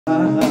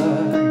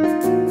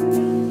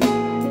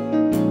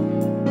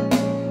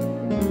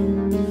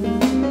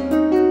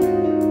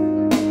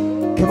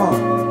Come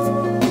on.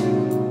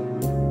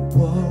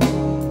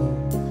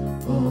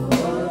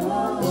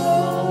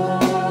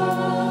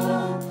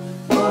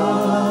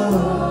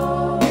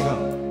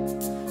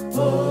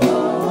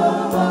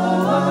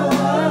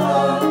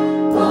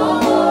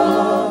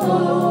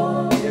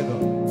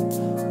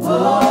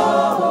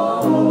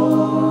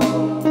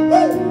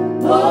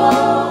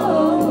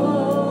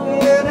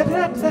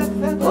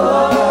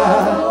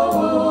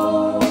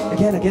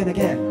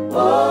 Again.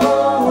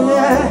 Oh,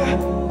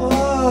 yeah.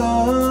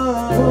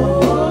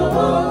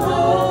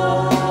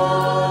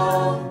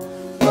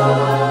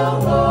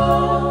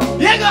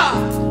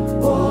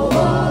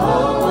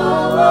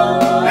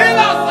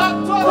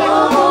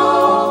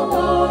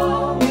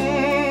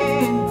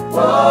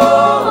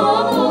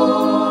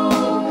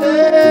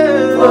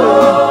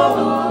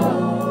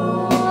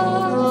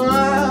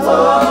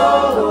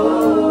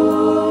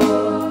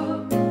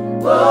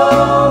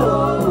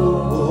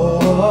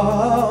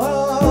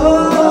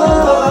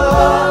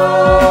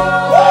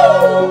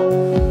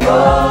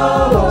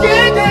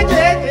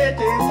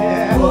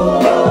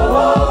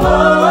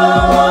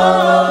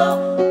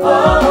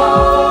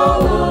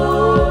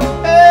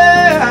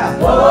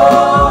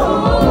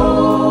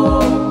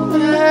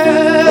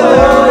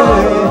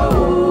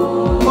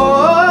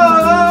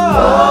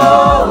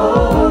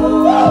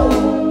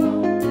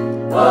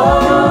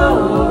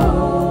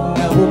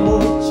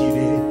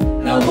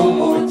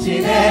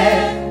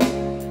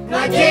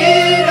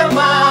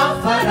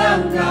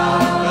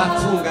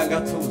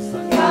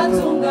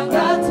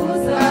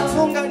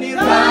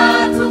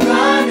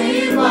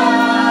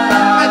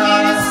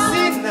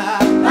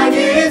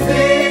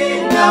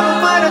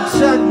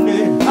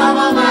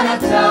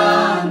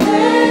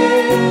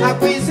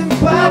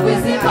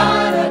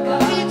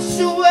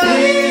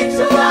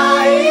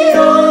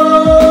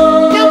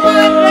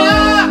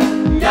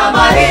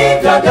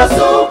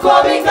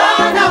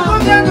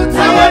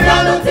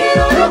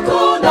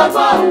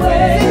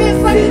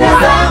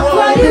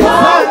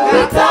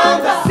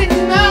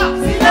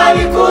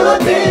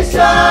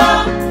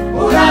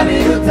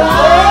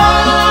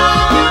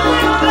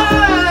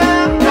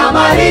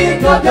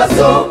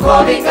 Suko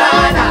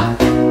bingana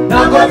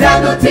ntabwo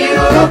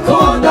byadutira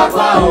urukundo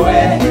rwawe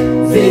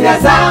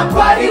sineza ko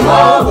ari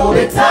wowe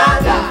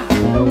ubitanga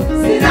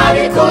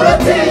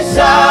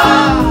sinabikurutisha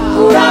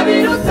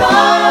urabiruta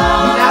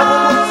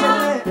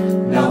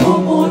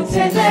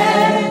nabumukene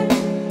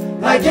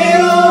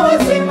nkagira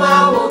ubuzima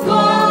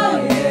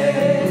bugoye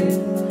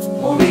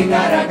mu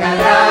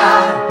bigaragara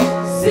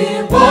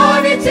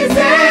simbona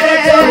icyizere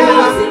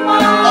cy'ubuzima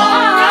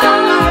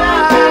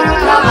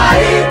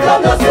n'amahirwe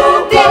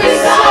ndasuko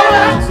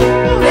bizara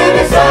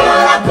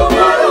ntibishobora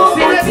kumara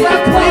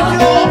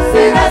umutima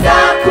sineza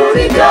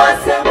kuri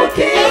byose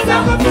mukiza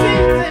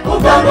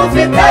ubwo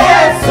mufite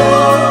Yesu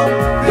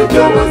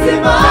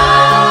iby'ubuzima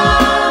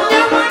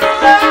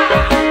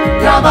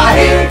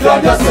n'amahirwe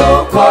byose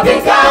uko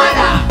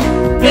bingana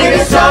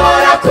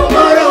ntibishobora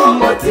kumara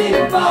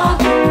umutima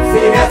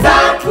sineza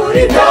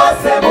kuri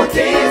byose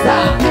mukiza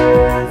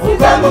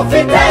ubwo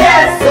mufite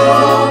Yesu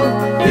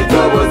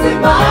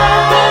iby'ubuzima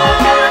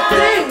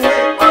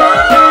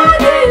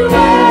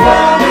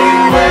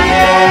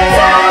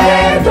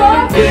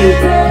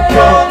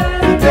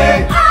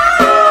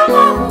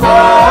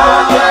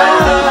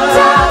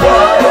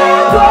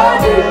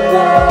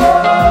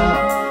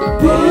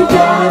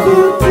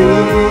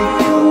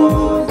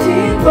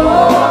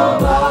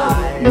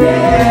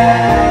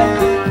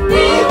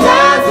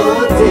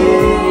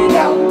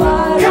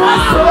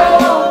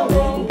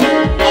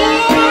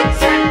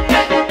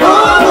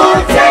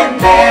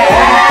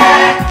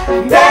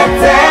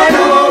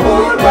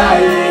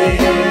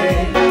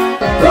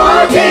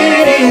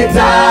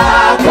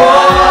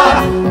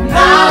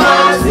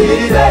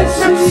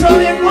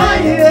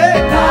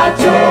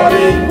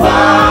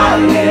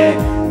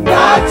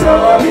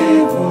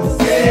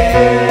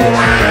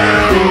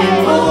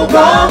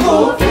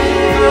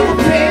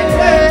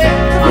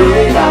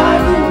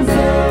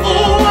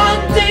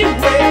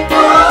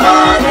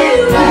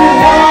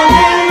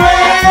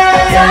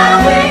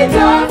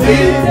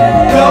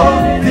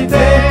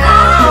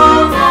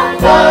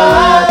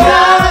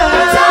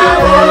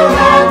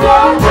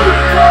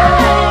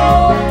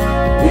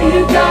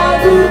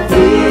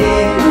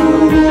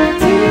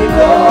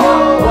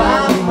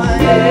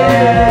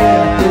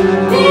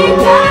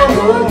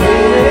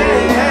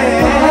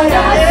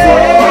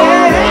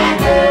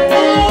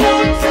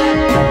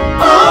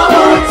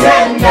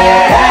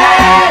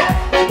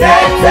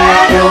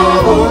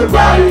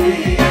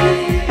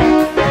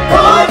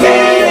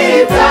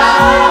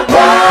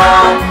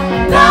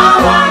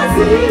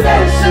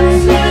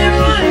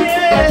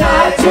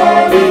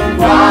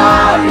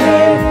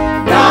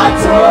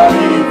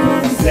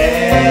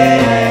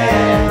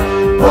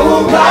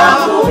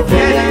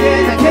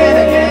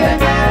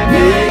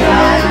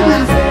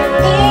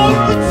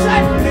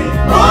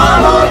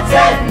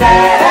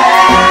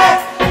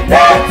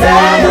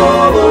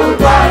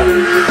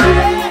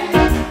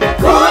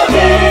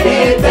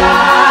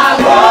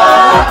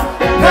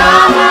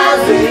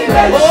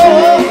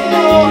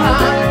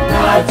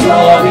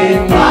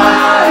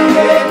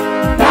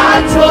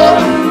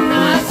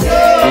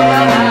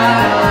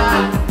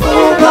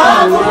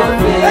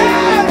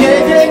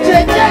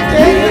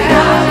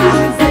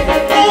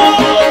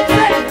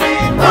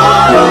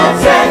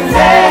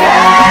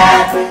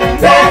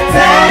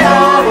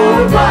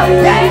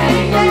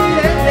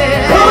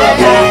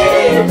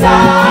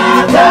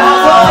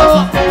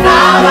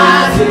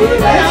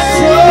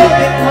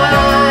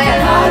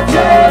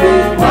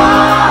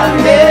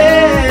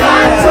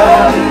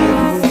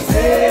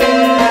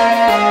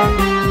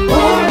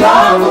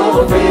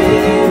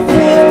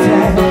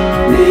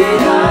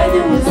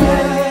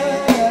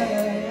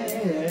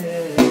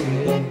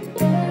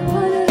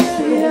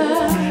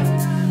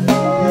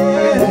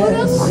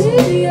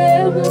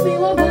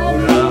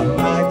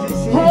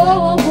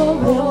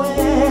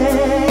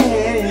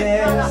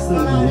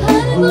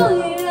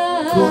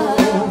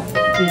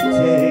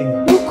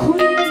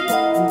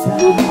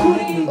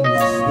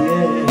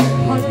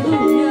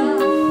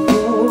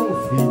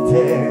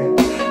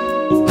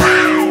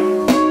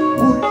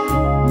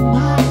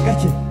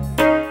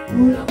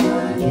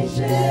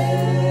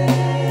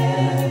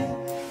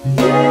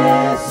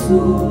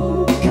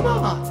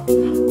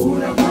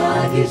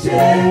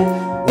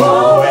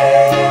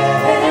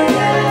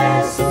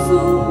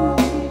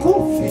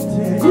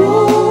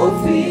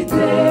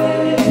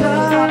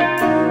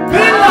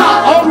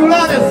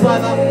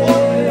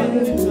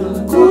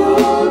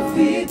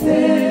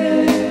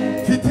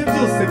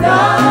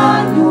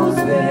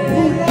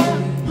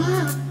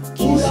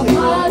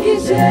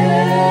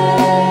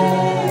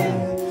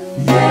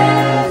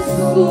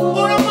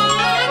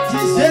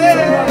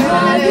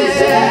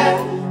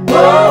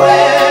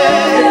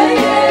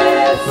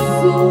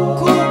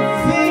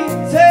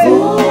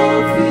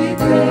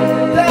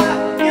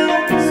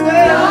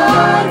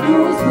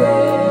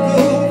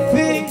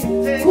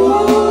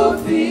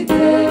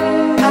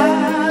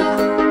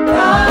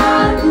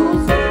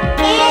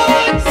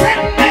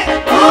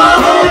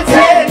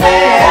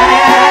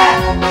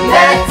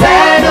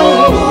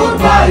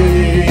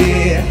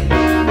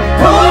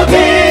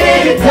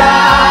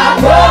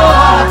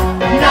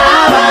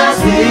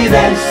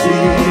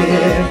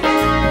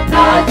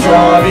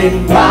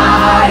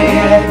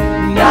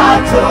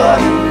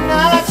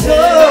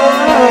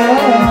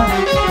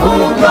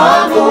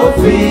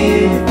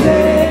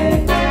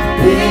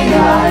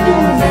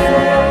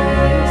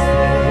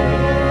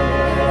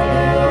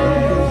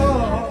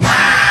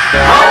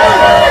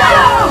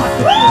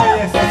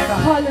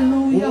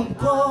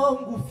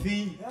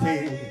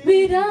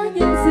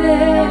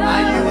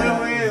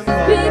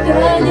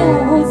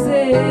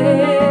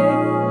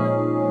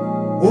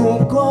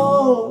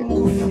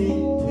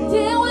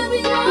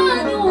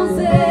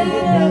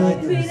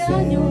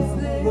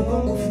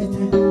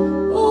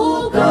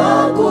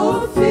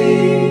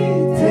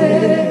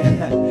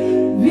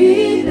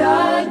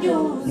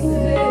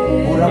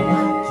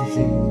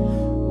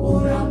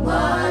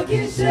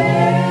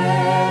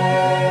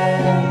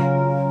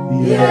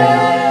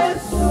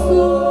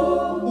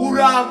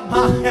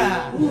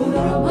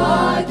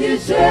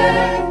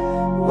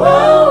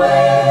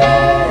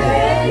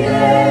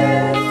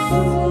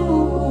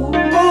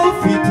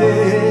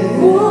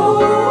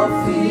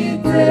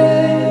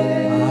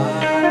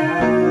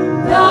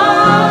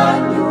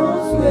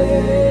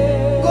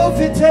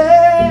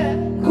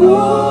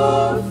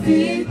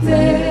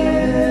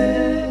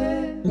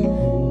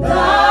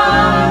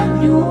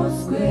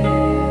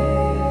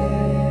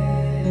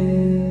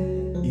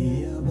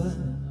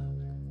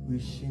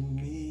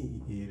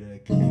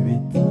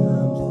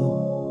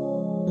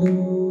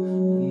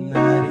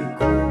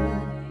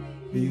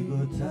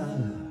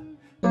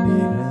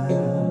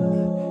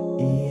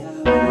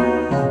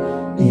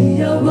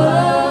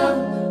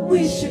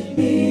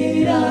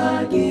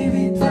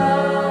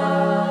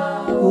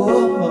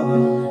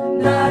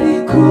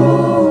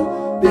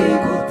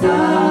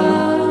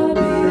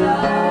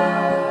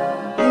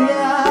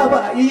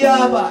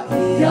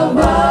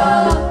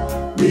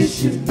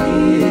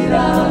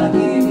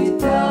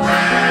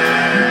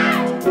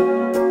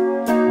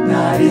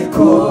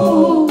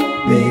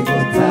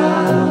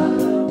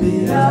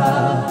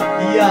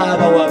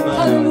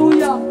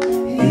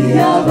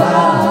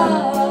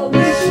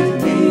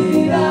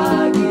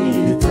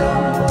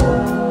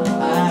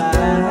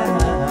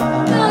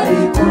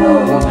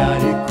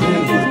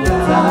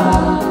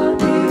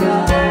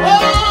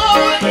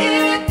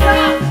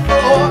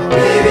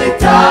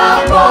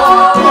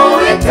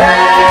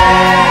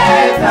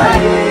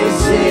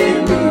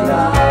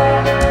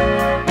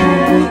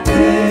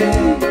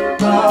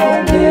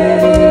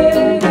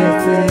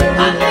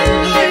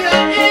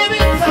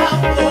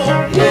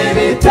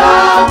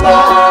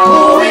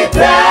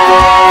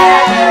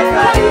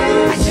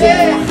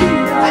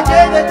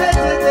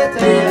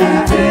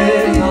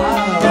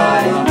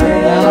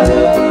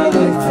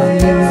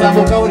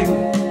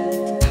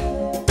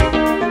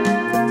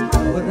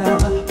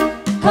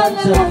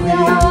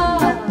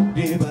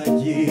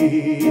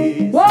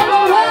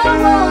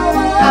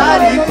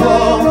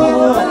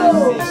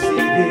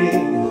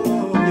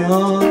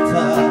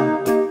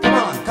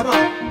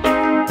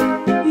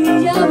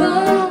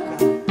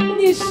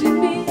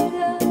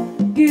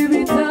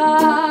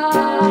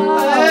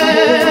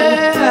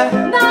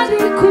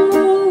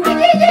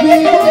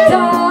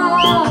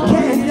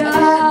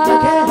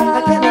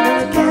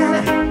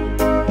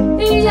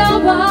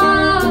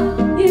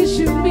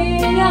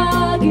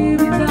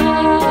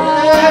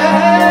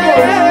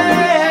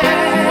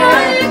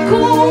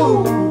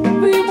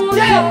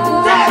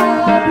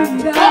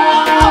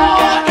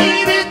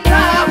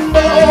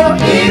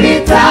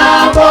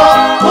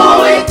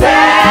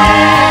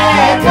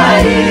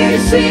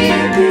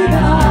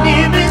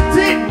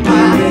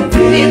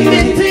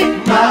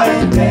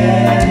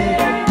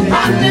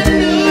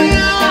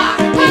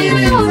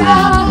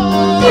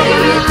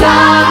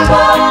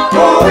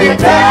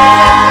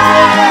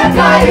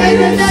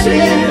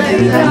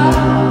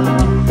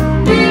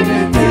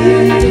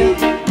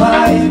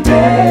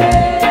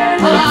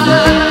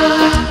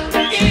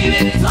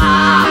Even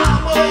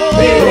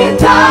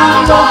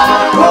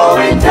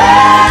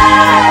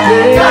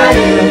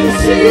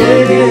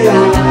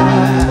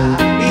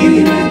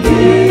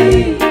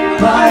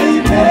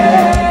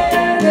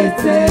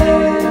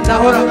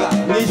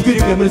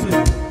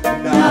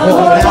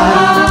nahora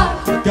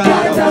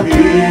gajya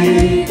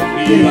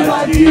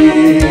kwibagisi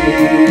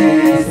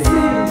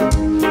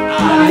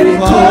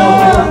ariko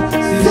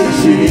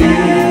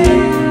sinshirota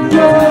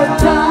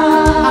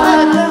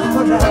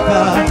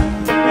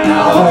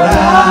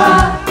nahora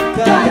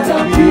gajya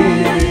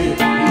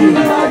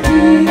kwibagisi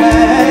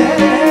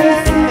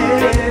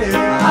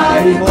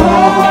ariko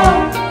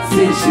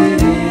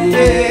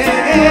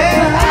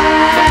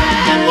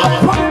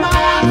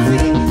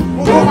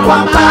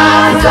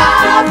ukwamaza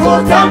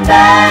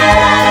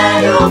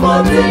kutambere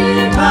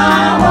umutima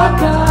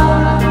waka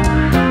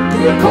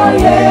niko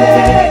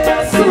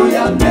Yesu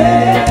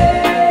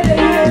yambereye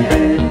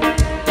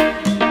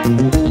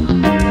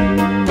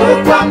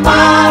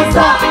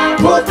ukwamaza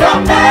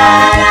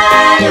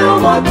kutambere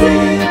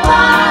umutima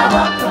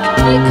waka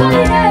niko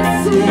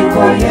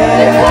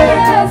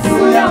Yesu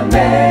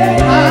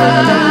yambereye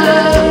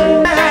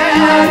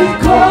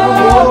ariko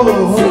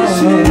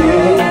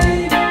sinshirota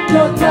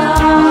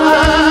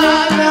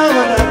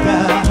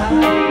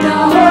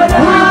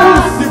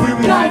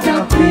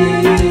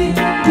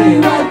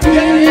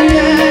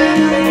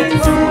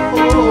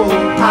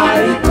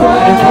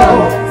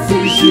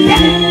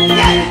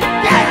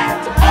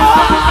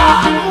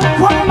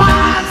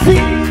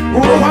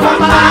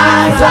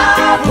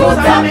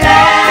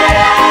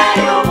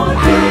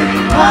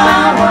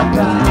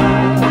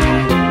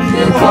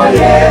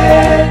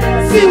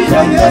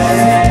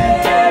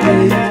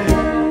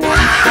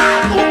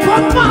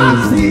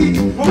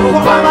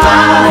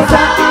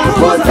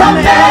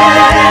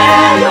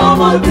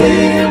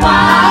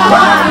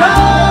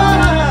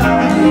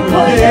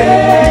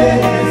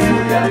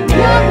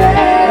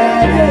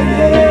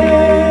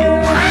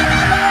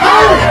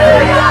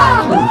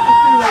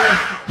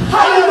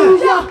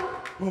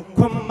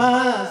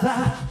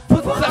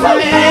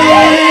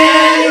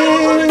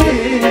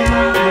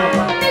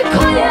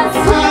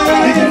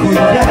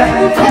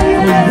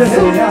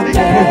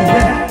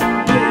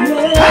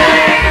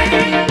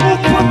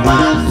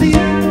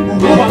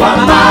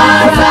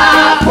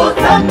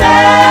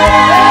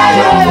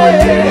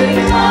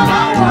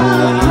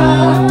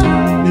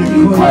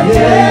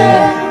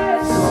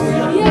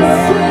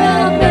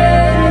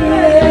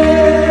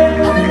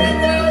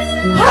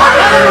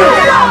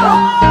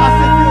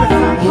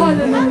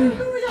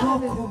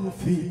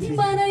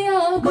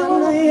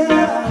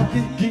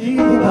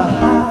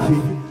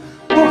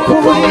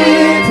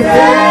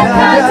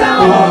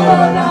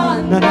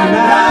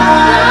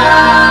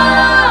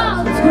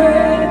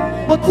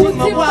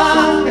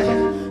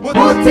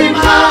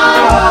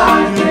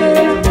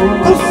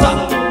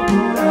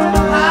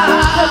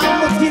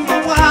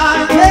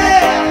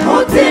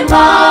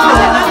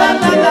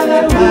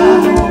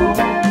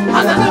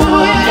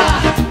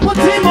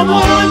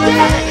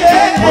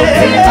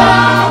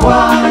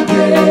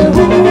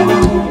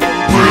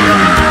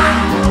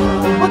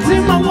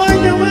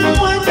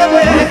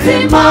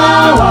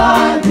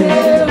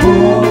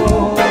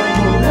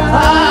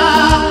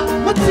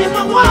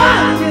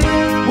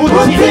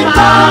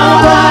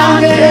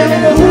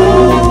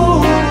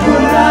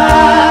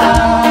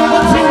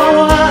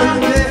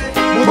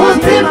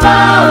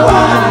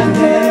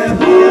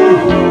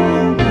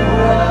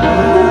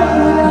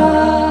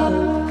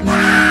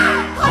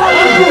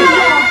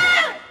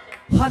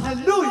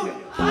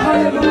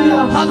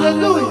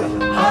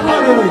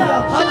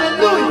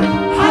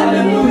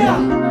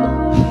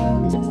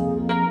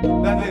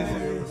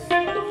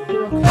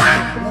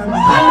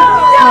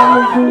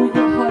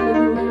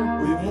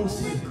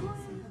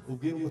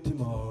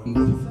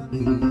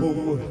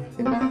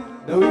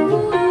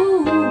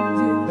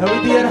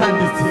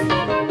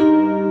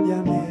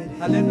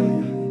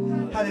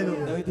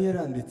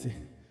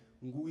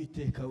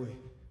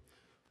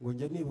ngo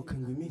njya nibuka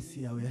ngo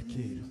iminsi yawe ya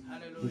kera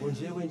ngo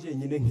njyewe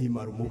njyenyine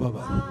nkimara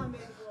umubabaro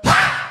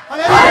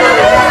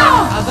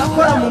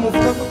agakora mu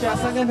mufuka ko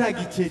cyasaga nta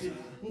giceri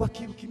ngo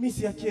akibuka iminsi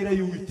ya kera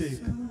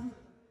y'Uwiteka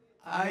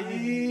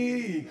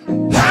ayi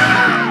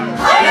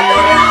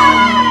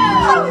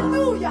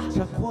haleluya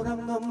chakora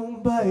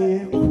mwamumbaye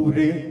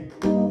kure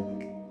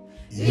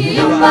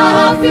iyo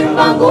hafi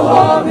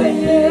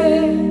mbanguhobeye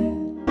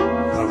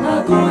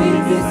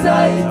naguhimisa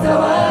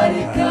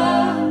itabarika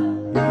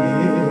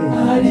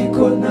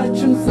ariko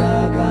ntacyo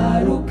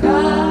uzagaruka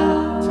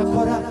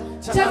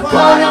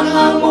chakora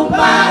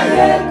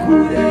mwamumbaye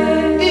kure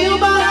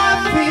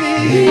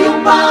iyo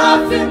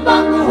hafi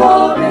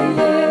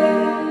mbanguhobeye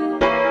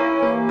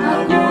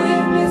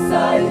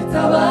naguhimisa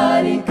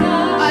itabarika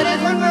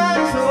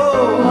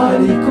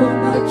ariko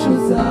ntacyo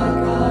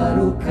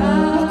uzagaruka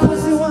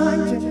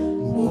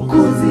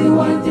mukunzi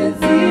wanjye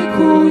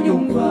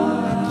zikunyumva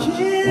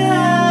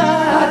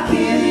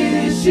akira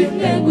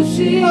ishimwe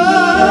ngushimire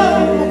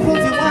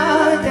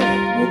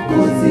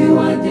mukunzi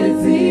wanjye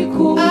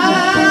zikunyumva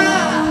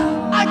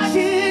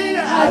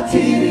akira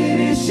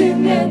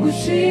ishimwe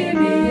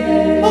ngushimiye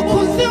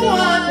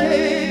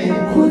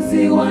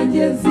mukunzi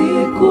wanjye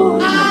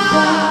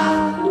zikunyumva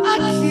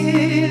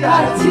akira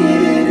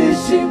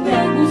ishimwe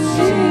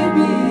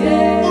ngushimiye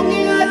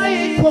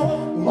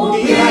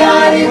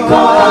umwihariko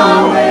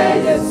wawe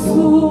Yesu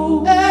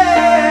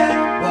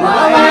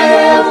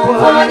wabaye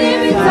ukora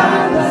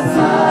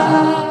ibitangaza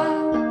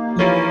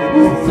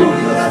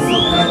upfuye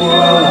urasuka ni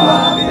wowe wa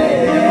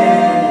mbere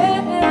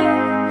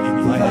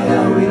imva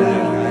yawe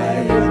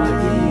iraragaye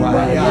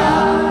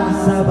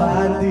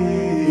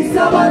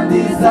izabandi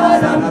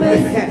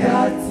zarameze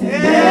ibyatsi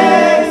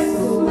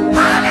Yesu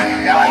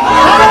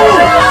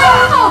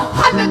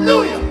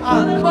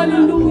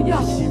haleluya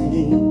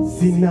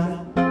Zina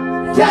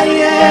ya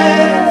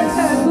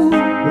Yesu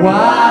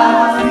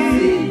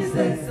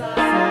wasize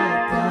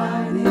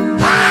Satani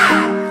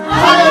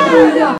haleluya